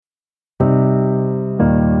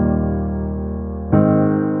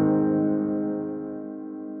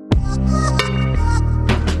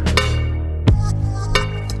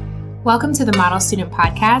Welcome to the Model Student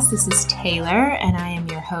Podcast. This is Taylor, and I am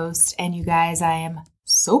your host. And you guys, I am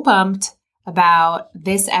so pumped about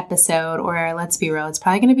this episode, or let's be real, it's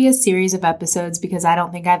probably going to be a series of episodes because I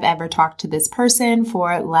don't think I've ever talked to this person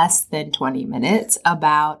for less than 20 minutes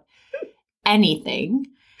about anything.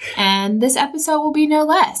 And this episode will be no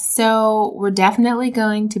less. So we're definitely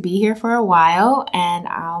going to be here for a while, and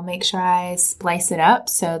I'll make sure I splice it up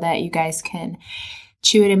so that you guys can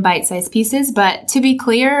chew it in bite-sized pieces. But to be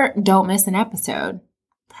clear, don't miss an episode.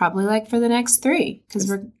 Probably like for the next 3, because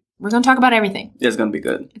we're going to talk about everything. It's going to be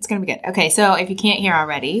good. It's going to be good. Okay, so if you can't hear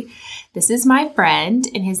already, this is my friend,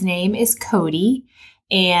 and his name is Cody,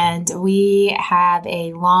 and we have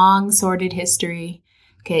a long, sordid history.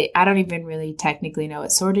 Okay, I don't even really technically know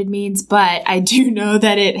what sordid means, but I do know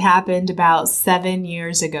that it happened about 7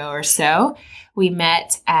 years ago or so. We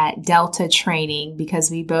met at Delta training because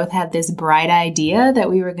we both had this bright idea that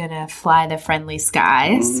we were going to fly the friendly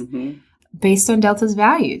skies based on Delta's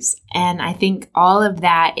values. And I think all of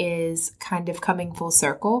that is kind of coming full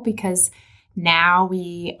circle because now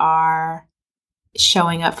we are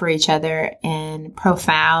showing up for each other in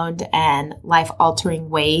profound and life-altering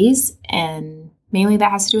ways, and mainly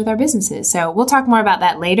that has to do with our businesses. So we'll talk more about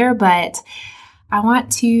that later, but I want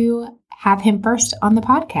to have him first on the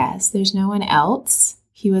podcast. There's no one else.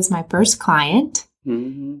 He was my first client.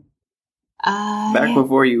 Back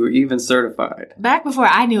before you were even certified. Back before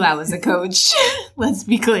I knew I was a coach. Let's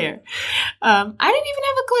be clear. I didn't even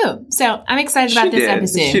have a clue. So I'm excited about this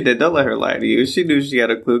episode. She did. Don't let her lie to you. She knew she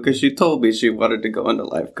had a clue because she told me she wanted to go into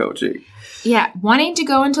life coaching. Yeah, wanting to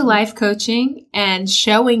go into life coaching and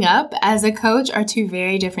showing up as a coach are two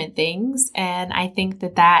very different things. And I think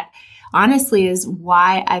that honestly is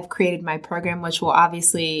why I've created my program, which we'll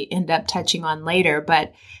obviously end up touching on later.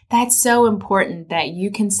 But that's so important that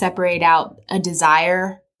you can separate out a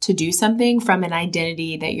desire to do something from an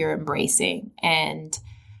identity that you're embracing. And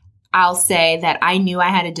I'll say that I knew I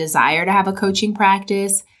had a desire to have a coaching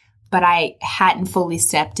practice, but I hadn't fully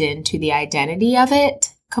stepped into the identity of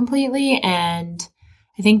it completely. And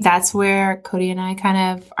I think that's where Cody and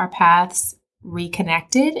I our paths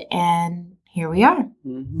reconnected, and here we are.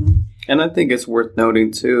 And I think it's worth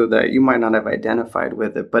noting too that you might not have identified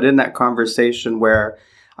with it, but in that conversation where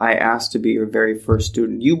I asked to be your very first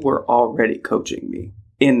student, you were already coaching me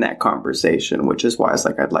in that conversation, which is why I was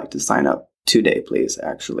like, I'd like to sign up today, please.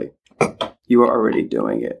 Actually, you were already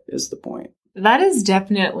doing it is the point. That is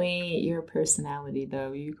definitely your personality,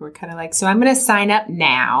 though. You were kind of like, so I'm going to sign up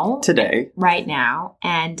now. Today. Right now.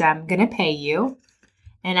 And I'm going to pay you.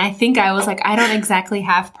 And I think I was like, I don't exactly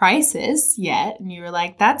have prices yet. And you were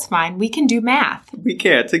like, that's fine. We can do math. We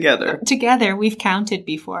can together. Together. We've counted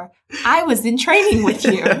before. I was in training with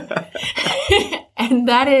you. And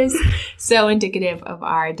that is so indicative of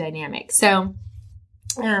our dynamic. So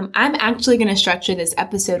I'm actually going to structure this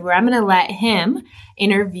episode where I'm going to let him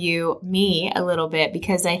interview me a little bit,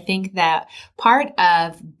 because I think that part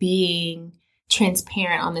of being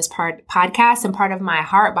transparent on this podcast and part of my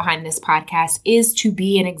heart behind this podcast is to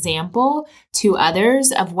be an example to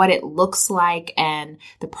others of what it looks like and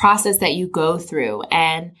the process that you go through.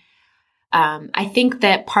 And I think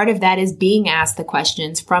that part of that is being asked the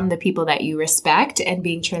questions from the people that you respect and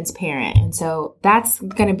being transparent. And so that's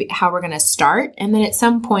going to be how we're going to start. And then at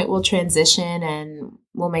some point we'll transition and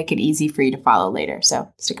we'll make it easy for you to follow later.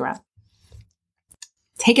 So stick around.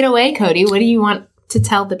 Take it away, Cody. What do you want to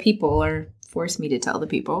tell the people, or force me to tell the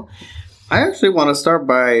people? I actually want to start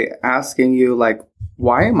by asking you, like,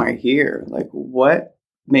 why am I here? Like, what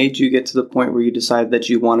made you get to the point where you decided that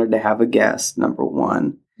you wanted to have a guest, number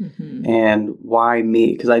one? And why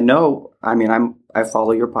me? Because I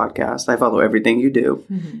follow your podcast. I follow everything you do.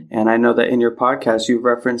 And I know that in your podcast, you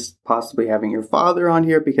referenced possibly having your father on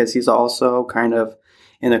here because he's also kind of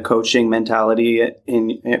in a coaching mentality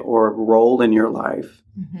or role in your life.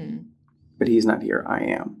 But he's not here. I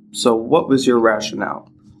am. So what was your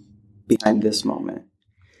rationale behind this moment?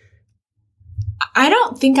 I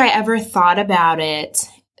don't think I ever thought about it.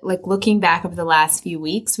 Like looking back over the last few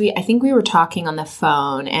weeks, I think we were talking on the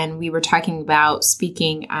phone, and we were talking about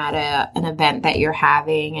speaking at an event that you're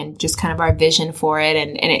having and just kind of our vision for it.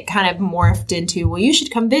 And it kind of morphed into, well, you should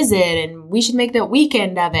come visit and we should make the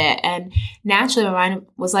weekend of it. And naturally my mind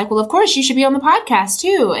was like, well, of course you should be on the podcast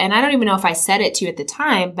too. And I don't even know if I said it to you at the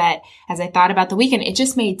time, but as I thought about the weekend, it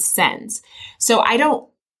just made sense. So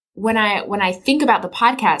when I think about the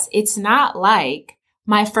podcast, it's not like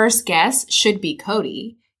my first guest should be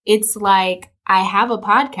Cody. It's like I have a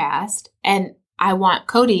podcast and I want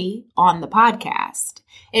Cody on the podcast.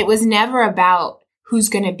 It was never about who's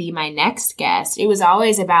going to be my next guest. It was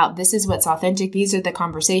always about, this is what's authentic. These are the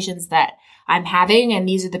conversations that I'm having, and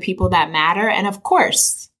these are the people that matter. And of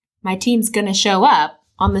course, my team's going to show up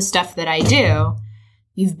on the stuff that I do.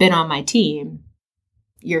 You've been on my team.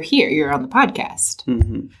 You're here. You're on the podcast.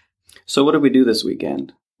 Mm-hmm. So what did we do this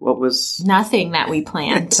weekend? What was... Nothing that we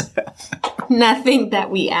planned. Nothing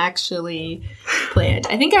that we actually planned.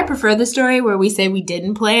 I think I prefer the story where we say we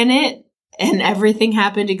didn't plan it and everything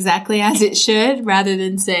happened exactly as it should, rather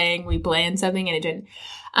than saying we planned something and it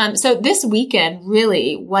didn't. So this weekend,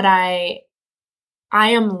 really, what I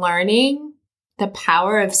am learning the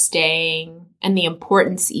power of staying, and the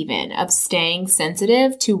importance even of staying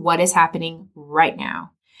sensitive to what is happening right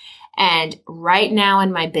now. And right now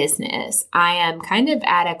in my business, I am kind of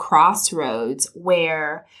at a crossroads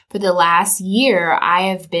where for the last year, I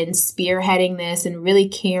have been spearheading this and really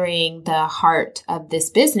carrying the heart of this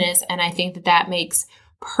business. And I think that that makes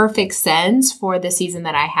perfect sense for the season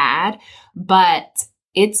that I had. But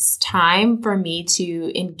it's time for me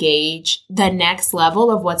to engage the next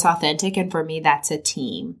level of what's authentic. And for me, that's a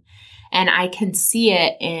team. And I can see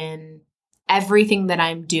it in everything that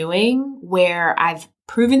I'm doing where I've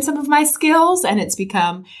proven some of my skills and it's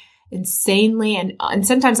become insanely and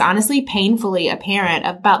sometimes honestly painfully apparent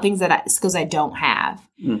about skills I don't have.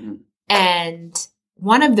 Mm-hmm. And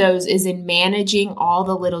one of those is in managing all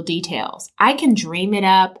the little details. I can dream it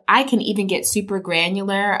up. I can even get super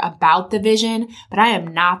granular about the vision, but I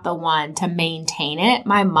am not the one to maintain it.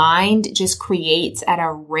 My mind just creates at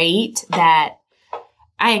a rate that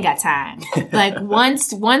I ain't got time. Like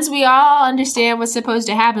once we all understand what's supposed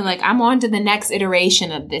to happen, like I'm on to the next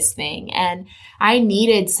iteration of this thing. And I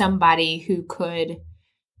needed somebody who could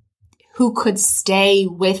stay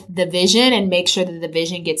with the vision and make sure that the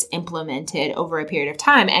vision gets implemented over a period of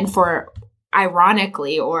time. And for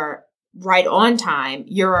ironically or right on time,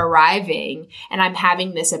 you're arriving and I'm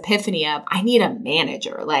having this epiphany of I need a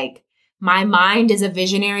manager. Like my mind is a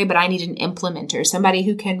visionary, but I need an implementer, somebody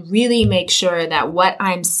who can really make sure that what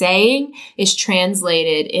I'm saying is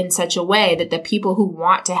translated in such a way that the people who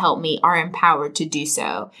want to help me are empowered to do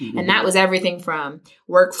so. Mm-hmm. And that was everything from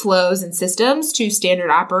workflows and systems to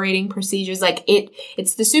standard operating procedures. Like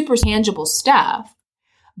it's the super tangible stuff,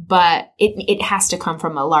 but it has to come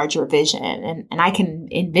from a larger vision. And I can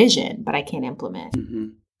envision, but I can't implement. Mm-hmm.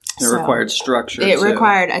 It required structure. It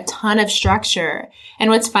required a ton of structure.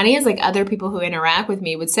 And what's funny is like other people who interact with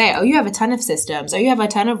me would say, oh, you have a ton of systems. Or you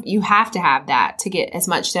have to have that to get as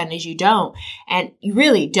much done as you don't. And you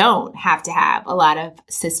really don't have to have a lot of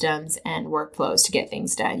systems and workflows to get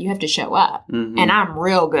things done. You have to show up. Mm-hmm. And I'm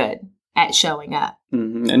real good at showing up.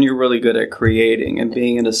 Mm-hmm. And you're really good at creating, and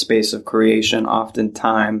being in a space of creation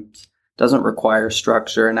oftentimes doesn't require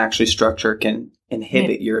structure, and actually structure can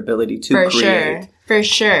inhibit your ability to create. For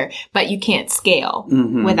sure. But you can't scale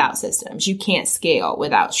without systems. You can't scale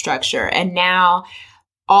without structure. And now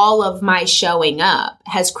all of my showing up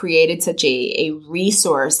has created such a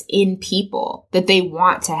resource in people that they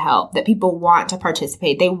want to help, that people want to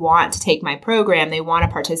participate. They want to take my program. They want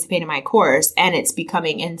to participate in my course. And it's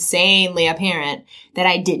becoming insanely apparent that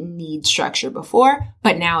I didn't need structure before,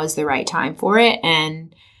 but now is the right time for it.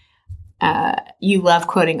 And you love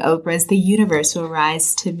quoting Oprah's, the universe will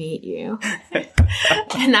rise to meet you.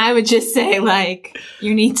 And I would just say, like,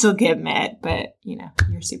 your needs will get met, but,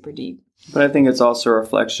 you're super deep. But I think it's also a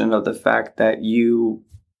reflection of the fact that you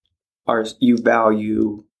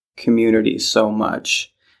value community so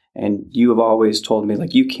much. And you have always told me,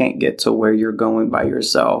 like, you can't get to where you're going by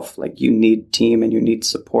yourself. Like, you need team and you need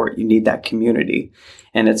support. You need that community.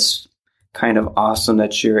 And it's kind of awesome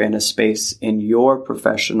that you're in a space in your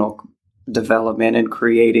professional development and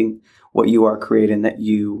creating what you are creating, that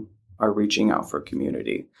you are reaching out for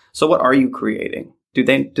community. So what are you creating? Do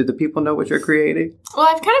the people know what you're creating? Well,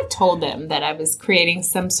 I've kind of told them that I was creating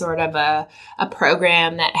some sort of a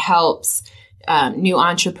program that helps new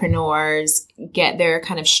entrepreneurs get their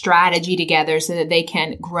kind of strategy together so that they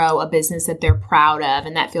can grow a business that they're proud of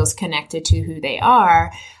and that feels connected to who they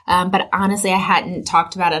are. But honestly, I hadn't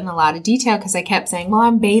talked about it in a lot of detail because I kept saying, well,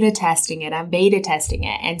 I'm beta testing it.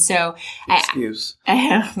 And so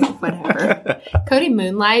whatever. Cody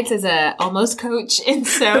moonlights as a almost coach. And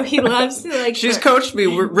so he loves to she's coached me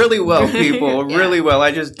really well, people. Yeah. Really well.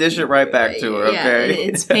 I just dish it right back to her. Okay. Yeah,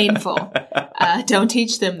 it's painful. Don't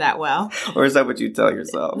teach them that well. Or is that what you tell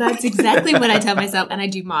yourself? That's exactly what I tell myself. And I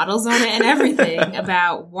do models on it and everything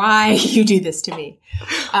about why you do this to me.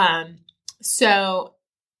 So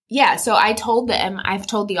I told them, I've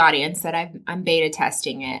told the audience that I'm beta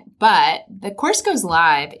testing it, but the course goes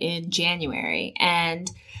live in January.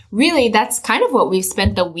 And really that's kind of what we've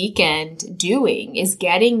spent the weekend doing, is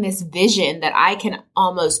getting this vision that I can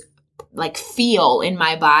almost like feel in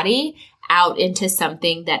my body out into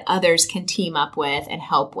something that others can team up with and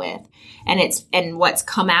help with. And what's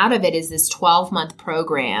come out of it is this 12-month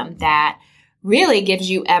program that really gives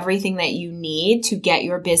you everything that you need to get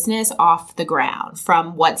your business off the ground,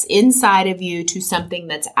 from what's inside of you to something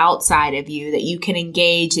that's outside of you that you can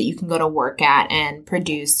engage, that you can go to work at and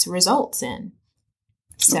produce results in.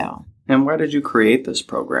 So. And why did you create this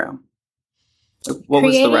program? What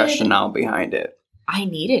was the rationale behind it? I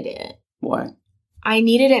needed it. Why? I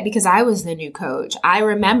needed it because I was the new coach. I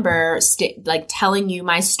remember telling you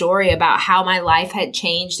my story about how my life had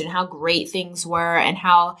changed and how great things were and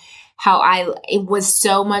how it was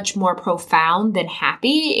so much more profound than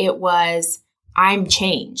happy. It was, I'm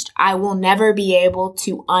changed. I will never be able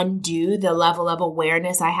to undo the level of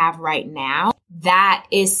awareness I have right now. That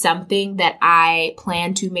is something that I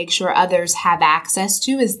plan to make sure others have access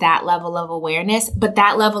to, is that level of awareness. But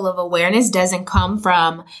that level of awareness doesn't come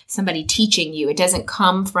from somebody teaching you. It doesn't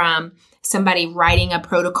come from somebody writing a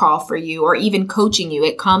protocol for you or even coaching you.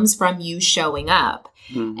 It comes from you showing up.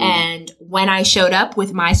 Mm-hmm. And when I showed up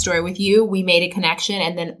with my story with you, we made a connection,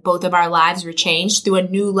 and then both of our lives were changed through a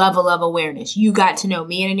new level of awareness. You got to know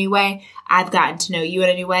me in a new way. I've gotten to know you in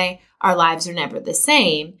a new way. Our lives are never the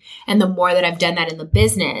same. And the more that I've done that in the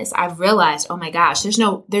business, I've realized, oh my gosh, there's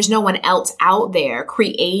no one else out there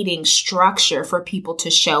creating structure for people to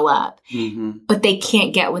show up, mm-hmm. but they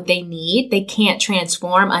can't get what they need. They can't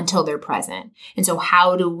transform until they're present. And so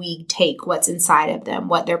how do we take what's inside of them,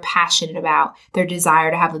 what they're passionate about, their desire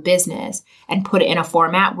to have a business, and put it in a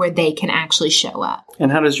format where they can actually show up?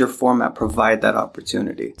 And how does your format provide that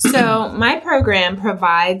opportunity? So my program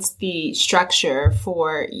provides the structure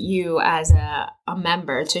for you as a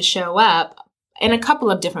member to show up in a couple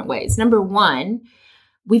of different ways. Number one,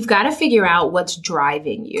 we've got to figure out what's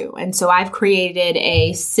driving you. And so I've created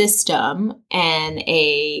a system and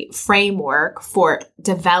a framework for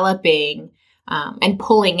developing and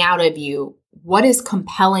pulling out of you what is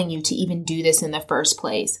compelling you to even do this in the first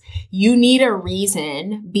place. You need a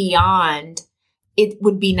reason beyond it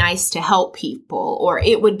would be nice to help people, or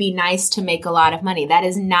it would be nice to make a lot of money. That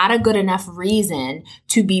is not a good enough reason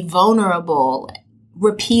to be vulnerable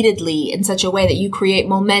repeatedly in such a way that you create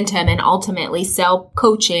momentum and ultimately sell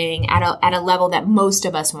coaching at a level that most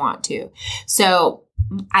of us want to. So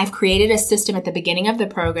I've created a system at the beginning of the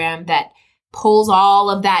program that pulls all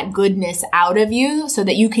of that goodness out of you so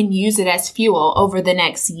that you can use it as fuel over the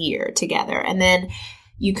next year together. And then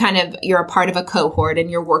you're a part of a cohort,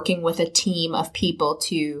 and you're working with a team of people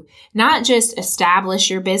to not just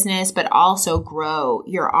establish your business, but also grow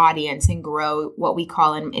your audience and grow what we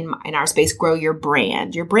call in our space, grow your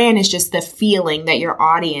brand. Your brand is just the feeling that your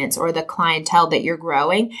audience or the clientele that you're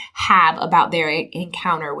growing have about their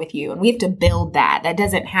encounter with you. And we have to build that. That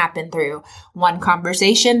doesn't happen through one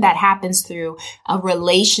conversation. That happens through a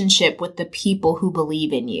relationship with the people who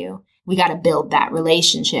believe in you. We got to build that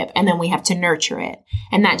relationship, and then we have to nurture it.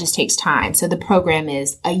 And that just takes time. So the program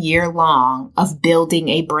is a year long of building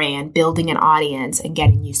a brand, building an audience, and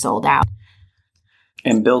getting you sold out.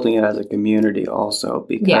 And building it as a community also,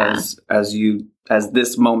 because as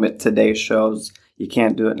this moment today shows, you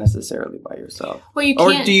can't do it necessarily by yourself. Well, you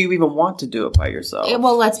can't. Or do you even want to do it by yourself?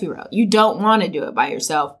 Well, let's be real. You don't want to do it by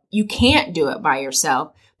yourself. You can't do it by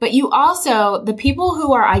yourself. But you also, the people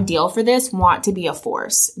who are ideal for this want to be a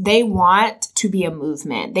force. They want to be a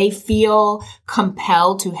movement. They feel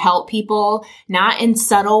compelled to help people, not in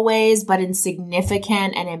subtle ways, but in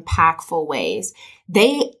significant and impactful ways.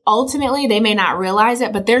 They may not realize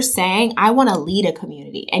it, but they're saying, I want to lead a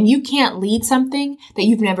community. And you can't lead something that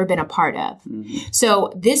you've never been a part of. Mm-hmm.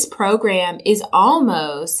 So this program is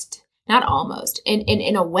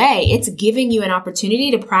in a way, it's giving you an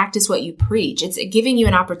opportunity to practice what you preach. It's giving you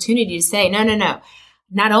an opportunity to say, no.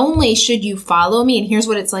 Not only should you follow me, and here's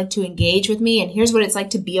what it's like to engage with me, and here's what it's like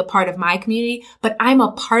to be a part of my community, but I'm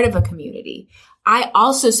a part of a community. I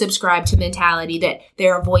also subscribe to mentality that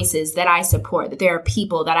there are voices that I support, that there are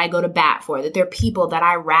people that I go to bat for, that there are people that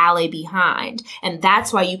I rally behind. And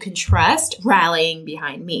that's why you can trust rallying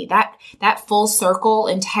behind me. That full circle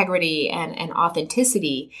integrity and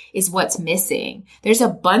authenticity is what's missing. There's a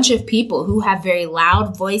bunch of people who have very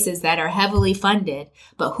loud voices that are heavily funded,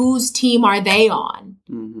 but whose team are they on?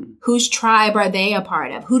 Mm-hmm. Whose tribe are they a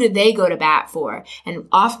part of? Who did they go to bat for? And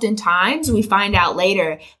oftentimes we find out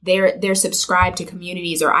later they're subscribed to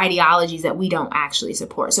communities or ideologies that we don't actually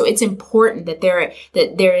support. So it's important that there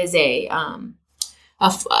is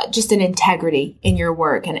just an integrity in your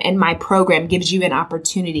work. And my program gives you an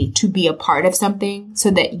opportunity to be a part of something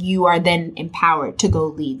so that you are then empowered to go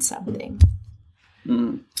lead something.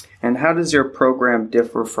 Mm. And how does your program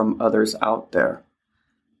differ from others out there?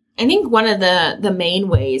 I think one of the main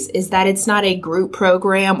ways is that it's not a group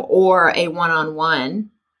program or a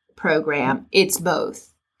one-on-one program. It's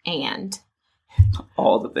both and.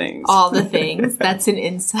 All the things. All the things. That's an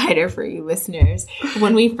insider for you listeners.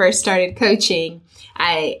 When we first started coaching,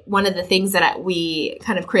 one of the things that we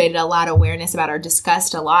kind of created a lot of awareness about or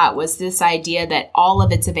discussed a lot was this idea that all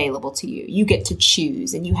of it's available to you. You get to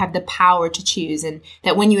choose and you have the power to choose, and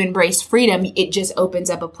that when you embrace freedom, it just opens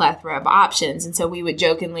up a plethora of options. And so we would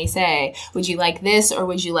jokingly say, would you like this or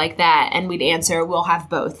would you like that? And we'd answer, we'll have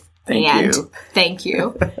both. Thank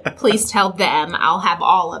you. Please tell them I'll have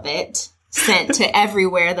all of it sent to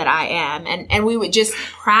everywhere that I am. And we would just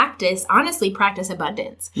practice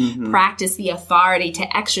abundance, practice the authority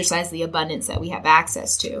to exercise the abundance that we have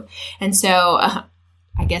access to. And so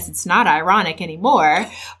I guess it's not ironic anymore,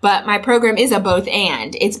 but my program is a both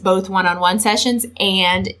and. It's both one-on-one sessions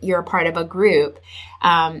and you're a part of a group.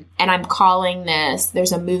 And I'm calling this,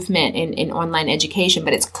 there's a movement in online education,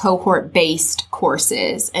 but it's cohort-based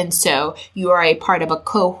courses. And so you are a part of a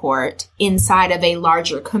cohort inside of a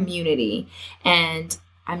larger community. And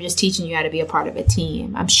I'm just teaching you how to be a part of a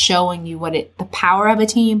team. I'm showing you the power of a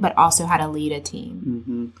team, but also how to lead a team.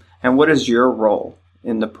 Mm-hmm. And what is your role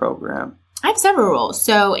in the program? I have several roles.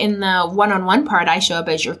 So in the one-on-one part, I show up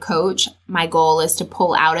as your coach. My goal is to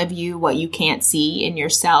pull out of you what you can't see in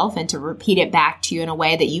yourself and to repeat it back to you in a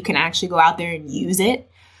way that you can actually go out there and use it.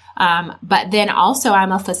 But then also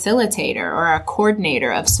I'm a facilitator or a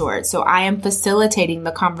coordinator of sorts. So I am facilitating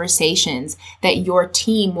the conversations that your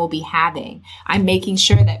team will be having. I'm making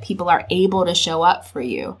sure that people are able to show up for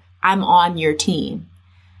you. I'm on your team.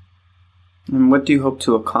 And what do you hope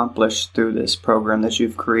to accomplish through this program that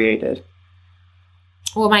you've created?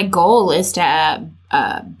 Well, my goal is to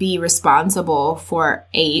be responsible for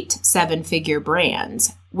 8 7-figure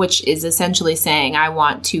brands, which is essentially saying I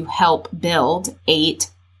want to help build 8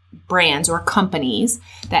 brands or companies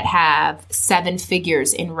that have 7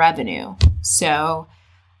 figures in revenue. So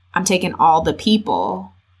I'm taking all the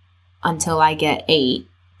people until I get 8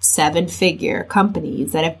 7-figure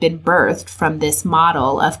companies that have been birthed from this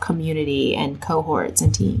model of community and cohorts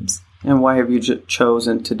and teams. And why have you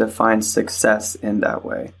chosen to define success in that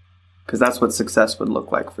way? Because that's what success would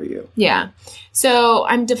look like for you. Yeah. So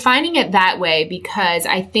I'm defining it that way because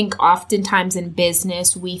I think oftentimes in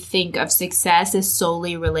business, we think of success as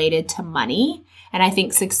solely related to money. And I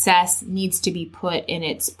think success needs to be put in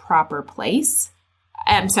its proper place.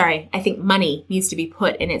 I think money needs to be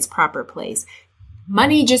put in its proper place.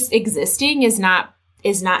 Money just existing is not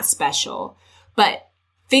special, but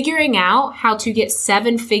figuring out how to get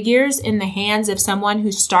 7 figures in the hands of someone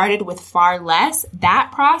who started with far less, that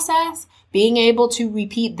process, being able to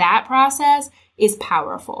repeat that process is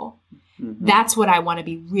powerful. Mm-hmm. That's what I want to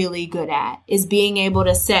be really good at, is being able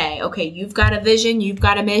to say, okay, you've got a vision, you've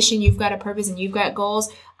got a mission, you've got a purpose, and you've got goals.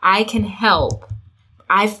 I can help.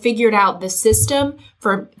 I've figured out the system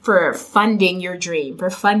for funding your dream, for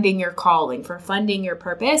funding your calling, for funding your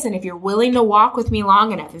purpose. And if you're willing to walk with me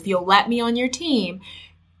long enough, if you'll let me on your team,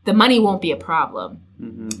 the money won't be a problem.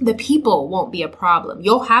 Mm-hmm. The people won't be a problem.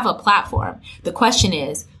 You'll have a platform. The question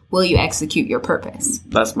is, will you execute your purpose?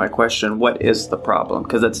 That's my question. What is the problem?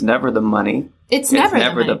 Because it's never the money. It's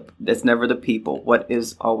never the people. What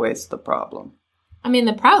is always the problem? I mean,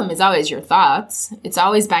 the problem is always your thoughts. It's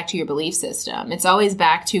always back to your belief system. It's always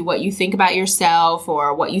back to what you think about yourself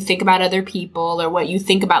or what you think about other people or what you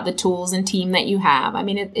think about the tools and team that you have. I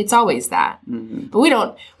mean, it's always that. Mm-hmm. But we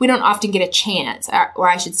don't often get a chance, or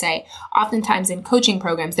I should say, oftentimes in coaching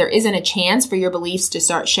programs, there isn't a chance for your beliefs to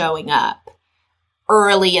start showing up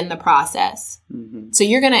early in the process. Mm-hmm. So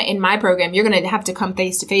in my program, you're going to have to come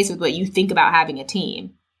face to face with what you think about having a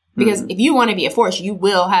team. Because if you want to be a force, you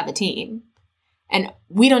will have a team. And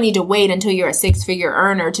we don't need to wait until you're a 6-figure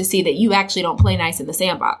earner to see that you actually don't play nice in the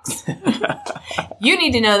sandbox. You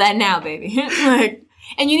need to know that now, baby.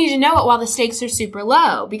 And you need to know it while the stakes are super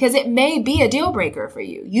low, because it may be a deal breaker for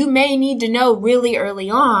you. You may need to know really early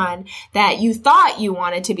on that you thought you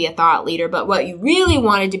wanted to be a thought leader, but what you really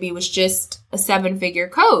wanted to be was just a 7-figure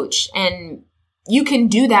coach. And you can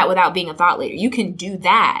do that without being a thought leader. You can do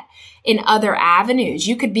that in other avenues.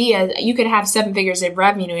 You could have 7 figures of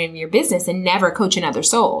revenue in your business and never coach another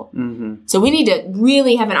soul. Mm-hmm. So we need to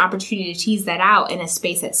really have an opportunity to tease that out in a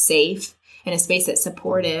space that's safe, in a space that's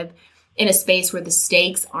supportive, in a space where the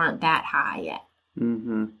stakes aren't that high yet,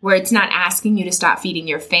 where it's not asking you to stop feeding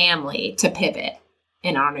your family to pivot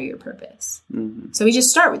and honor your purpose. Mm-hmm. So we just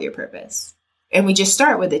start with your purpose, and we just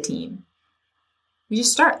start with a team. We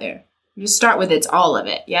just start there. You just start with it's all of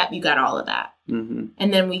it. Yep, you got all of that.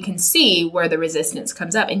 And then we can see where the resistance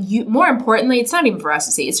comes up. And more importantly, it's not even for us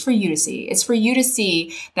to see. It's for you to see. It's for you to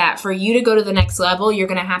see that for you to go to the next level, you're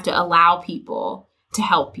going to have to allow people to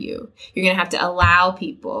help you. You're going to have to allow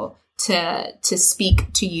people to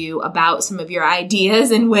speak to you about some of your ideas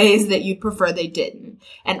in ways that you'd prefer they didn't.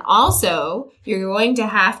 And also, you're going to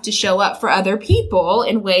have to show up for other people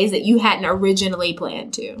in ways that you hadn't originally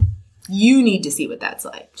planned to. You need to see what that's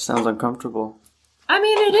like. Sounds uncomfortable. I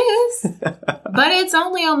mean, it is. But it's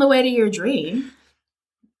only on the way to your dream.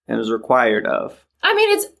 And is required of. I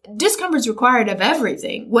mean, discomfort's required of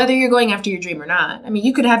everything, whether you're going after your dream or not. I mean,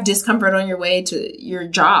 you could have discomfort on your way to your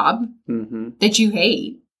job that you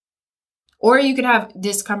hate. Or you could have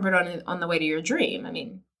discomfort on the way to your dream. I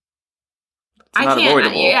mean, it's not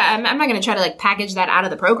avoidable. I'm not going to try to like package that out of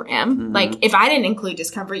the program. Like, if I didn't include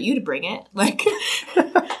discomfort, you'd bring it. Like,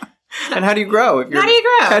 and how do you grow?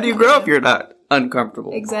 How do you grow if you're not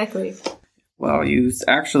uncomfortable? Exactly. Well, you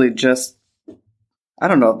actually just, I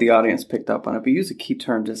don't know if the audience picked up on it, but you used a key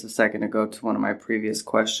term just a second ago to one of my previous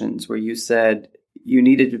questions where you said you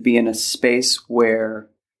needed to be in a space where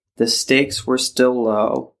the stakes were still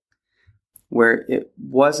low, where it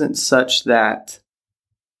wasn't such that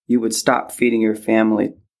you would stop feeding your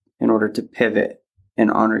family in order to pivot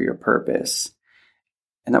and honor your purpose.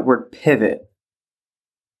 And that word pivot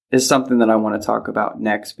is something that I want to talk about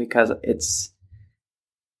next because it's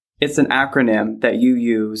an acronym that you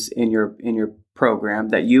use in your program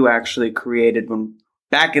that you actually created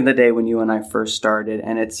back in the day when you and I first started.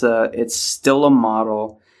 And it's still a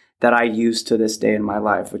model that I use to this day in my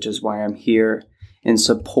life, which is why I'm here in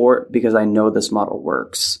support, because I know this model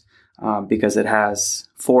works, because it has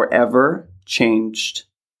forever changed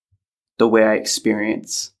the way I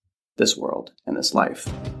experience this world and this life.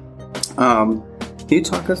 Can you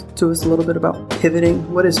talk to us a little bit about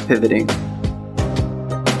pivoting? What is pivoting?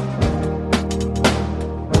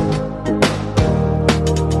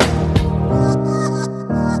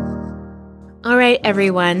 All right,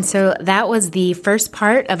 everyone. So that was the first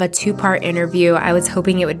part of a 2-part interview. I was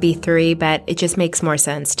hoping it would be 3, but it just makes more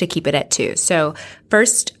sense to keep it at 2. So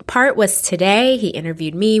first part was today. He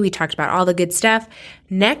interviewed me. We talked about all the good stuff.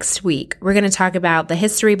 Next week, we're going to talk about the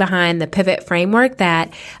history behind the pivot framework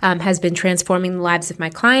that has been transforming the lives of my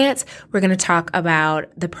clients. We're going to talk about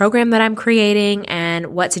the program that I'm creating and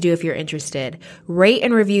what to do if you're interested. Rate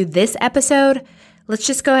and review this episode. Let's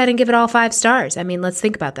just go ahead and give it all 5 stars. I mean, let's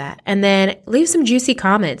think about that. And then leave some juicy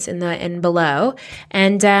comments in below.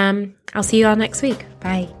 And I'll see you all next week.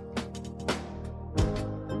 Bye.